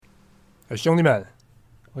兄弟们，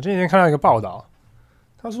我前几天看到一个报道，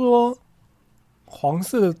他说黄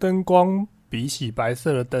色的灯光比起白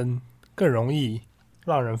色的灯更容易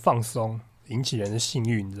让人放松，引起人的性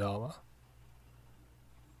欲，你知道吗？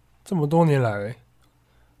这么多年来，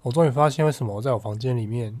我终于发现为什么我在我房间里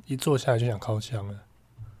面一坐下来就想靠枪了。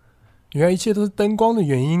原来一切都是灯光的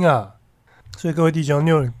原因啊！所以各位弟兄，你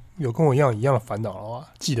有跟我一样的烦恼的话，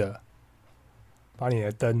记得把你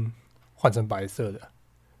的灯换成白色的，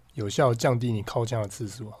有效降低你靠枪的次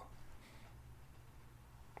数。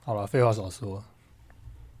好了，废话少说，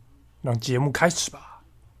让节目开始吧。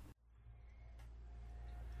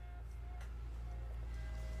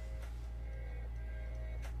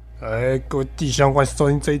各位弟兄，欢迎收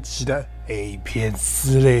听这一期的 A 片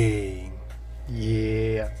司令，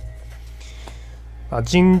耶！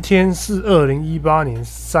今天是2018年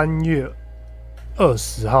3月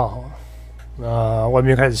20号，外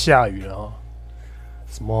面开始下雨了哦。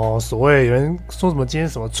什么所谓有人说什么今天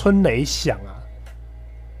什么春雷响啊，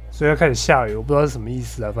所以要开始下雨，我不知道是什么意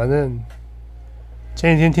思啊。反正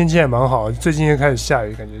前几天天气还蛮好，最近又开始下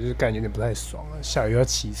雨，感觉有点不太爽了。下雨要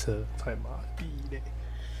骑车，太麻痹嘞。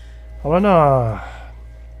好了，那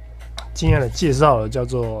今天来介绍的叫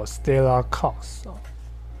做 Stella Cox 啊。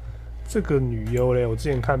这个女优嘞，我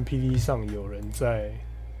之前看 PD 上有人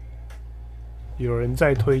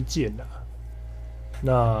在推荐啊，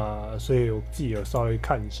那所以我自己有稍微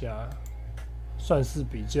看一下，算是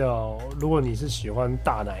比较，如果你是喜欢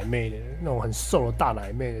大奶妹的那种很瘦的大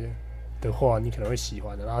奶妹的话，你可能会喜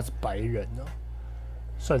欢的。她是白人哦，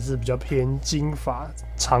算是比较偏金发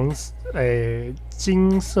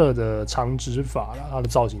金色的长直发啦，她的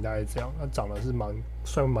造型大概是这样，她长得是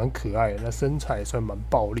算蛮可爱的，那身材也算蛮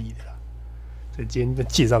暴力的啦。所以今天就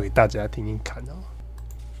介绍给大家听听看啊。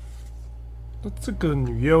那这个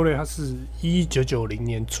女优呢，她是1990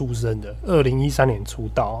年出生的，2013年出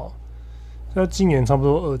道哦，所以她今年差不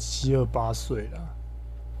多27、28岁了。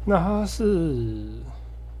那她是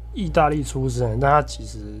意大利出生的，但她其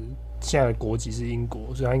实现在的国籍是英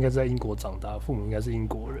国，所以她应该在英国长大，父母应该是英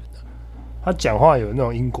国人的。她讲话有那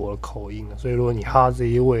种英国的口音，所以如果你哈这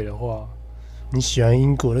一位的话，你喜欢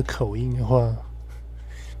英国的口音的话，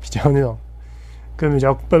比较那种跟比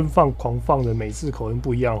较奔放狂放的美式口音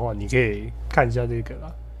不一样的话，你可以看一下这个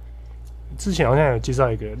啦。之前好像有介绍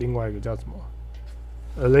另外一个叫什么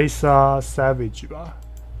Alyssa Savage 吧，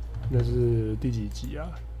那是第几集啊？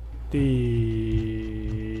第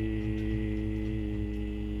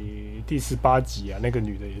18集啊，那个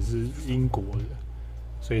女的也是英国的，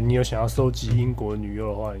所以你有想要收集英国女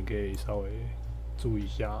优的话，你可以稍微注意一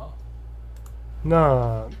下啊。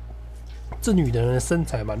那这女的人身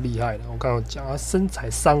材蛮厉害的，我刚刚讲，她身材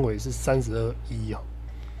三围是32.1哦，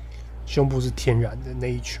胸部是天然的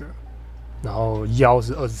nature， 然后腰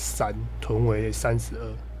是23，臀围32，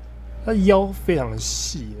她腰非常的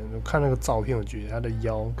细，我看那个照片，我觉得她的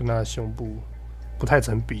腰跟她的胸部不太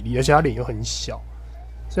成比例，而且她脸又很小，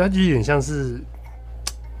所以她就有点像是，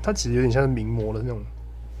她其实有点像是名模的那种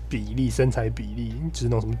比例，身材比例，就是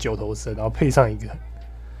那种什么9头身，然后配上一个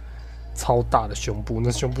超大的胸部，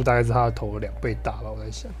那胸部大概是他的头2倍大吧，我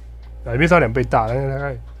在想，也没到2倍大，但是大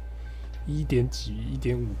概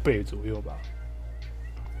1.5倍左右吧。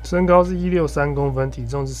身高是163公分，体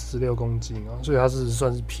重是16公斤啊，所以他是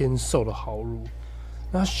算是偏瘦的豪乳。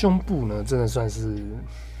那他胸部呢，真的算是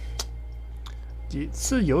也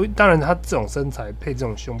是有，当然他这种身材配这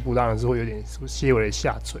种胸部，当然是会有点些微的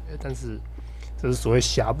下垂的，但是这是所谓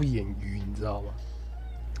瑕不掩瑜，你知道吗？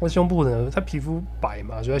那胸部呢？它皮肤白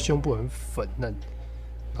嘛，所以它胸部很粉嫩，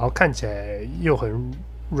然后看起来又很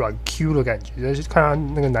软 Q 的感觉。就是看他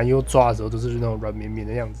那个男优抓的时候，都是那种软绵绵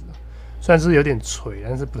的样子。虽然是有点垂，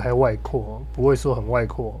但是不太外扩，不会说很外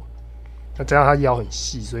扩。那加上他腰很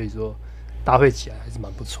细，所以说搭配起来还是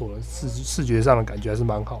蛮不错的，视觉上的感觉还是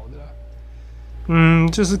蛮好的。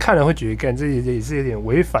就是看了会觉得，这也是有点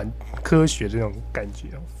违反科学的那种感觉，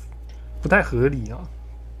不太合理啊。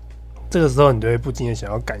这个时候，你就会不禁的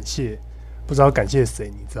想要感谢，不知道感谢谁，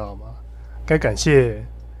你知道吗？该感谢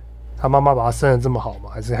他妈妈把他生得这么好吗？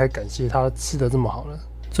还是该感谢他吃得这么好呢？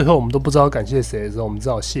最后我们都不知道感谢谁的时候，我们只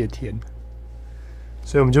好谢天。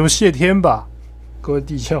所以我们就谢天吧，各位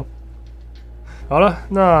弟兄。好了，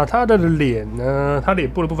那他的脸呢？他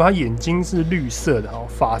脸部的部分，他眼睛是绿色的，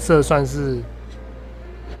发色算是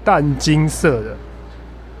淡金色的，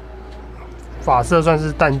发色算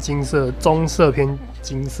是淡金色，棕色偏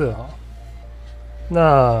金色哈。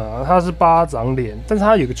那他是巴掌脸，但是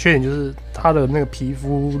他有个缺点，就是他的那个皮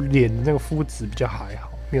肤脸的那个肤质比较还好，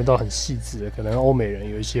没有到很细致的，可能欧美人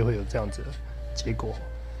有一些会有这样子的结果。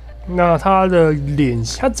那他的脸，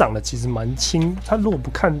他长得其实蛮轻，他如果不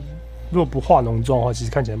看如果不化浓妆的话，其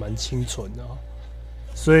实看起来蛮清纯的、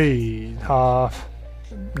所以他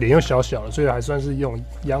脸又小小的，所以还算是用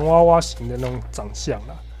洋娃娃型的那种长相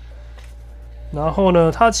啦。然后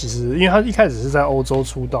呢，他其实因为他一开始是在欧洲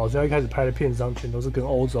出道，所以他一开始拍的片商全都是跟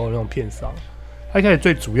欧洲的那种片商。他一开始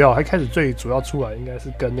最主要出来应该是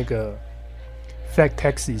跟那个 Fake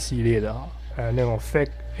Taxi 系列的还有那种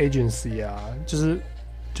Fake Agency 啊，就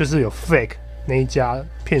是有 Fake 那一家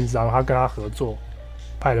片商，他跟他合作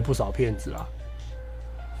拍了不少片子啦。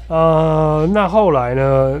那后来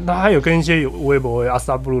呢？那还有跟一些有微博阿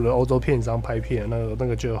萨布鲁的欧洲片商拍片，那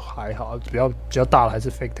个就还好，比较大的还是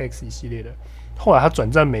Fake Taxi 系列的。后来他转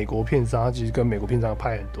战美国片商，他其实跟美国片商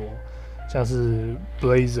拍很多，像是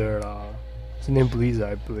Blazer 啦，是念 Blazer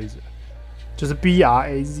还是 Blazer？ 就是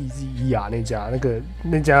BRAZZER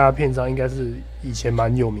那家片商应该是以前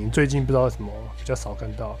蛮有名，最近不知道为什么比较少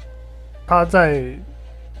看到。他在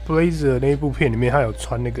Blazer 那一部片里面，他有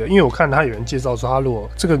穿那个，因为我看他有人介绍说，他如果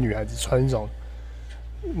这个女孩子穿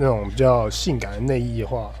那种比较性感的内衣的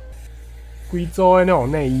话，贵州的那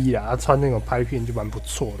种内衣啊，她穿那种拍片就蛮不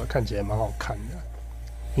错的，看起来蛮好看的。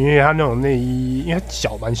因为她那种内衣，因为她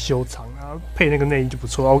脚蛮修长啊，配那个内衣就不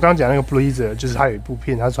错。我刚刚讲那个 Blazer， 就是他有一部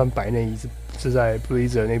片，他穿白内衣是在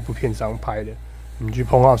Blazer 那部片上拍的，你去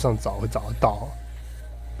Pornhub 上找会找得到。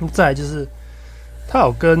再来就是他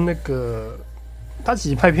有跟那个，他其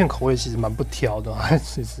实拍片口味其实蛮不挑的，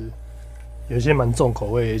其实有些蛮重口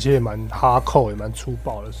味，有些蛮哈扣，也蛮粗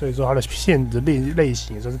暴的，所以说他的片的类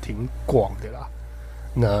型也算是挺广的啦。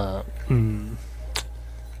那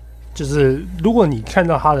就是如果你看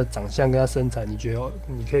到他的长相跟他身材，你觉得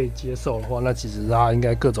你可以接受的话，那其实他应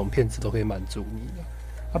该各种片子都可以满足你的。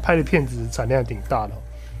他拍的片子产量挺大的。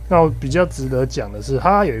那比较值得讲的是，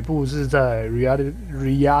他有一部是在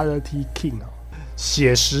Reality King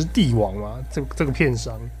写实帝王嘛，这个片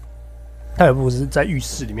商，他有一部是在浴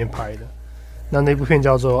室里面拍的。那部片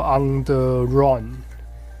叫做 On the Run，ON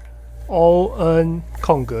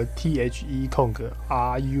THE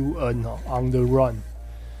RUN On the Run。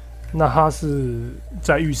那他是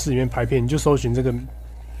在浴室里面拍片，你就搜寻这个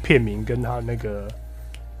片名跟他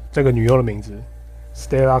这个女优的名字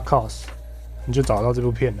Stella Cox， 你就找到这部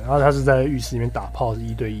片了。然后他是在浴室里面打炮，是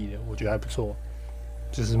1对1的，我觉得还不错，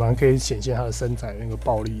就是蛮可以显现他的身材那个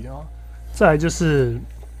暴力啊。再来就是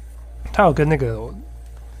他有跟那个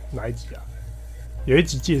哪一集啊？有一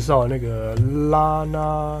集介绍那个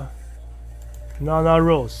Lana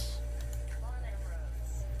Rose，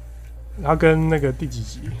 他跟那个第几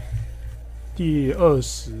集？第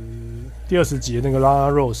20集的那个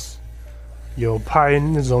Lana Rose 有拍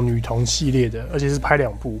那种女同系列的，而且是拍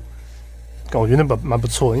2部，我觉得那蛮不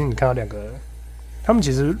错的，因为你看到2个，他们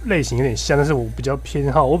其实类型有点像，但是我比较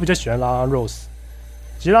偏好，我比较喜欢 Lana Rose。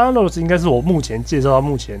其实 Lana Rose 应该是我目前介绍到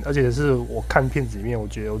目前，而且是我看片子里面，我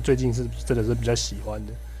觉得我最近是真的是比较喜欢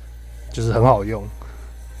的，就是很好用。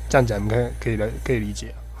这样讲你们可以理解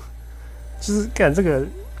啊，就是干这个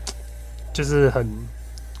就是很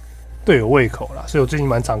对我胃口啦，所以我最近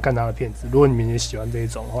蛮常看他的片子。如果你们也喜欢这一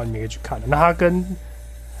种的话，你们可以去看。那他跟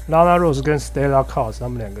Lana Rose 跟 Stella Cox 他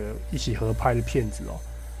们2个一起合拍的片子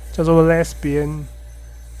叫做 Lesbian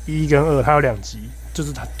 1跟2，它有2集，就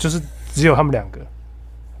是只有他们2个。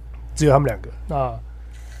那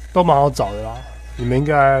都蛮好找的啦，你们应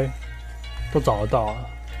该都找得到啊。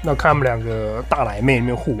那看他们2个大奶妹里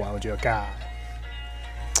面互玩，我觉得干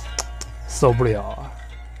受不了啊，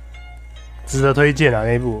值得推荐啊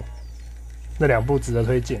那2部值得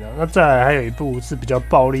推荐啊。那再来还有一部是比较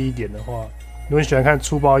暴力一点的话，如果你喜欢看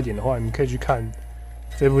粗暴一点的话，你们可以去看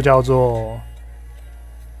这部叫做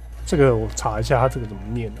这个我查一下它这个怎么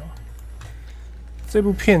念啊。这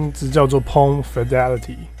部片子叫做 Porn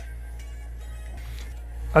Fidelity。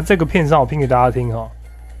这个片上我拼给大家听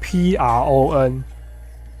，PRON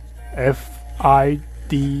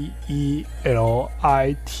FIDELITY。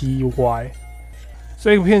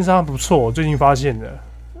这个片商不错，我最近发现的，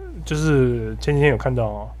就是前几天有看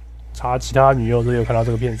到查其他女优都有看到这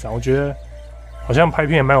个片商，我觉得好像拍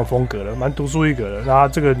片也蛮有风格的，蛮独树一格的。那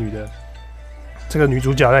这个女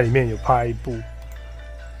主角在里面有拍一部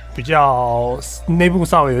比较那部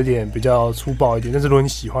稍微有点比较粗暴一点，但是如果你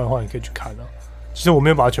喜欢的话，你可以去看啊。其实我没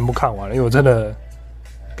有把它全部看完了，因为我真的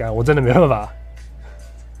没办法，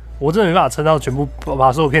撑到全部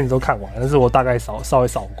把所有片子都看完。但是我大概稍微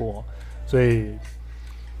扫过，所以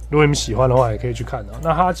如果你们喜欢的话，也可以去看啊。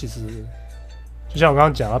那它其实就像我刚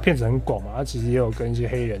刚讲，它片子很广嘛，它其实也有跟一些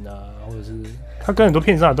黑人啊，或者是它跟很多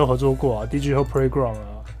片商也都合作过啊 ，Digital Playground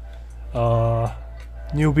啊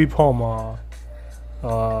，Newbie Porn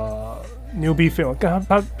啊，Newbie Film，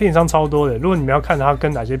 它片商超多的。如果你们要看他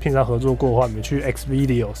跟哪些片商合作过的话，你们去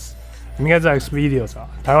Xvideos 你们应该知道 Xvideos 啊，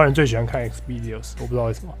台湾人最喜欢看 Xvideos， 我不知道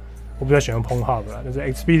为什么，我比较喜欢 Pornhub 啦，但是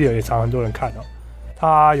Xvideos 也常很多人看哦。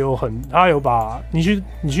他有把你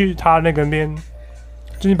去他那个边，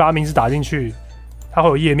就你把他名字打进去，他会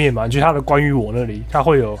有页面嘛？你去他的关于我那里，他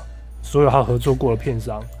会有所有他合作过的片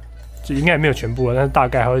商，就应该也没有全部了，但是大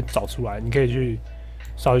概他会找出来，你可以去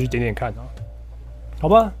稍微去点点看啊。好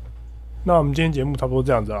吧，那我们今天节目差不多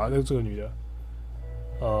这样子啦。这个女的，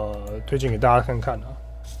推荐给大家看看啊。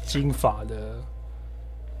金发的，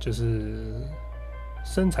就是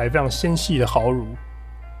身材非常纤细的豪乳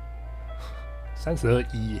，32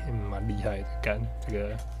亿，蛮厉害的。干这个，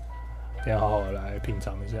等一下好好来品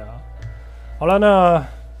尝一下。好了，那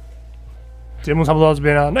节目差不多到这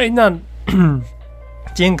边啦。那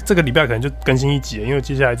今天这个礼拜可能就更新一集了，因为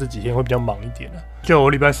接下来这几天会比较忙一点了。就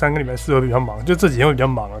我礼拜3跟礼拜4会比较忙，就这几天会比较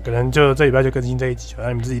忙啊，可能就这礼拜就更新这一集，让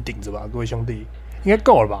你们自己顶着吧，各位兄弟，应该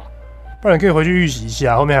够了吧？不然你可以回去预习一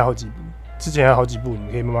下，后面还有好几部，之前还有好几部，你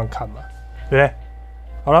们可以慢慢看嘛，对不对？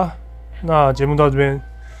好了，那节目到这边。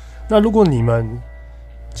那如果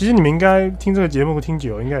其实你们应该听这个节目听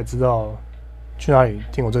久了，应该也知道去哪里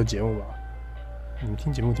听我这个节目吧？你们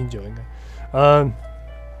听节目听久了应该，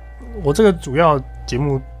我这个主要节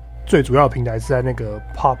目最主要的平台是在那个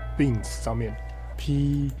Podbean 上面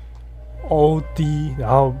 ，POD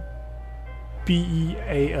然后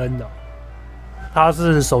BEAN 啊。它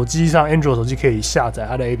是手机上 Android 手机可以下载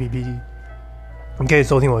它的 APP， 你可以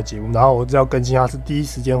收听我的节目，然后我只要更新它是第一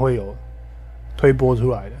时间会有推播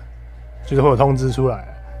出来的，就是会有通知出来。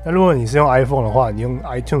那如果你是用 iPhone 的话，你用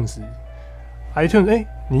iTunes，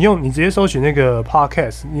你直接搜寻那个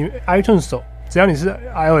Podcast， 你 iTunes 只要你是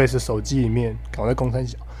iOS 手机里面，搞在公三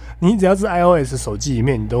小，你只要是 iOS 手机里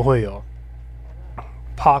面，你都会有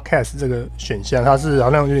Podcast 这个选项，它是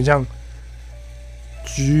好像有点像。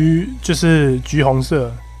就是橘红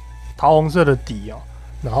色、桃红色的底哦，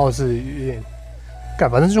然后是有点，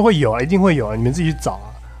反正就会有啊，一定会有啊，你们自己去找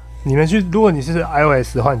啊。你们如果你是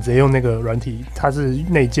iOS 的话，你直接用那个软体，它是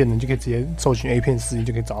内建的，你就可以直接搜寻 A 片4，你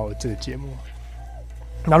就可以找到这个节目。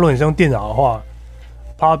那如果你是用电脑的话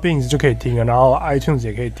 ，Podbean 就可以听啊，然后 iTunes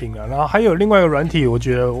也可以听啊，然后还有另外一个软体，我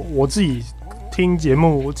觉得我自己听节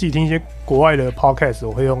目，我自己听一些国外的 podcast，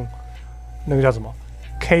 我会用那个叫什么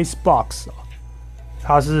Castbox 啊。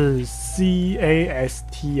它是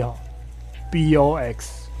CAST 啊 BOX，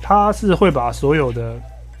 它是会把所有的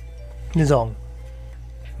那种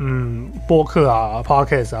播客啊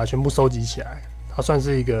podcast 啊全部收集起来，它算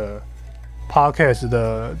是一个 podcast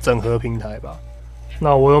的整合平台吧。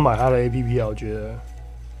那我有买它的 APP 啊，我觉得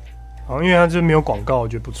因为它就没有广告，我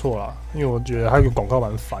觉得不错啦，因为我觉得它有广告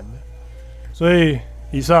蛮烦的。所以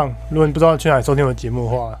以上，如果你不知道去哪里收听我的节目的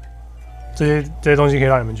话，这些东西可以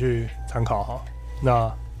让你们去参考哈。那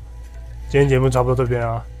今天节目差不多这边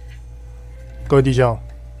啊，各位弟兄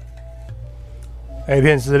 ，A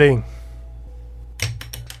片司令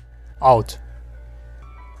out。